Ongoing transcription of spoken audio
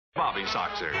Bobby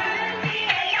Soxer.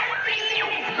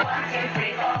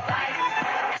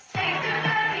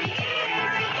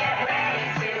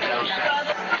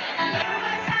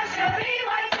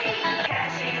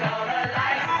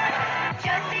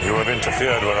 You have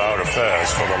interfered with our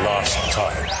affairs for the last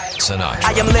time. Sinatra.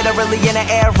 I am literally in the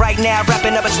air right now,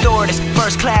 wrapping up a stewardess.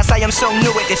 First class, I am so new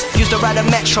at this. Used to ride a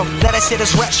metro, let us sit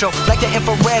as retro. Like the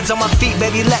infrareds on my feet,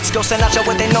 baby, let's go. Sinatra,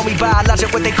 what they know me by,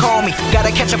 logic, what they call me.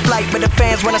 Gotta catch a flight, but the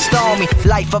fans wanna stall me.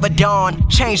 Life of a dawn,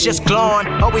 change just glowing.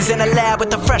 Always in the lab with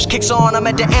the fresh kicks on. I'm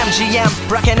at the MGM,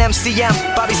 rockin' MCM.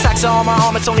 Bobby Soxer on my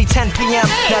arm, it's only 10 p.m.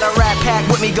 Got a rat pack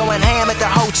with me going ham at the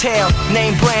hotel.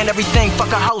 Name brand, everything,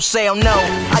 fuck a wholesale, no.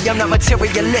 I am not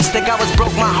materialistic, I was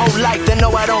broke my whole life, and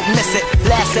no, I don't miss it.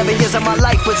 Last 7 years of my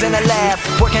life was in a lab,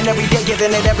 working every day,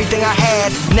 giving it everything I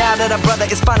had. Now that a brother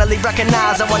is finally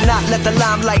recognized, I will not let the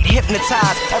limelight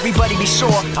hypnotize. Everybody be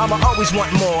sure, I'ma always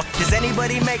want more. Does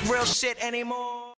anybody make real shit anymore?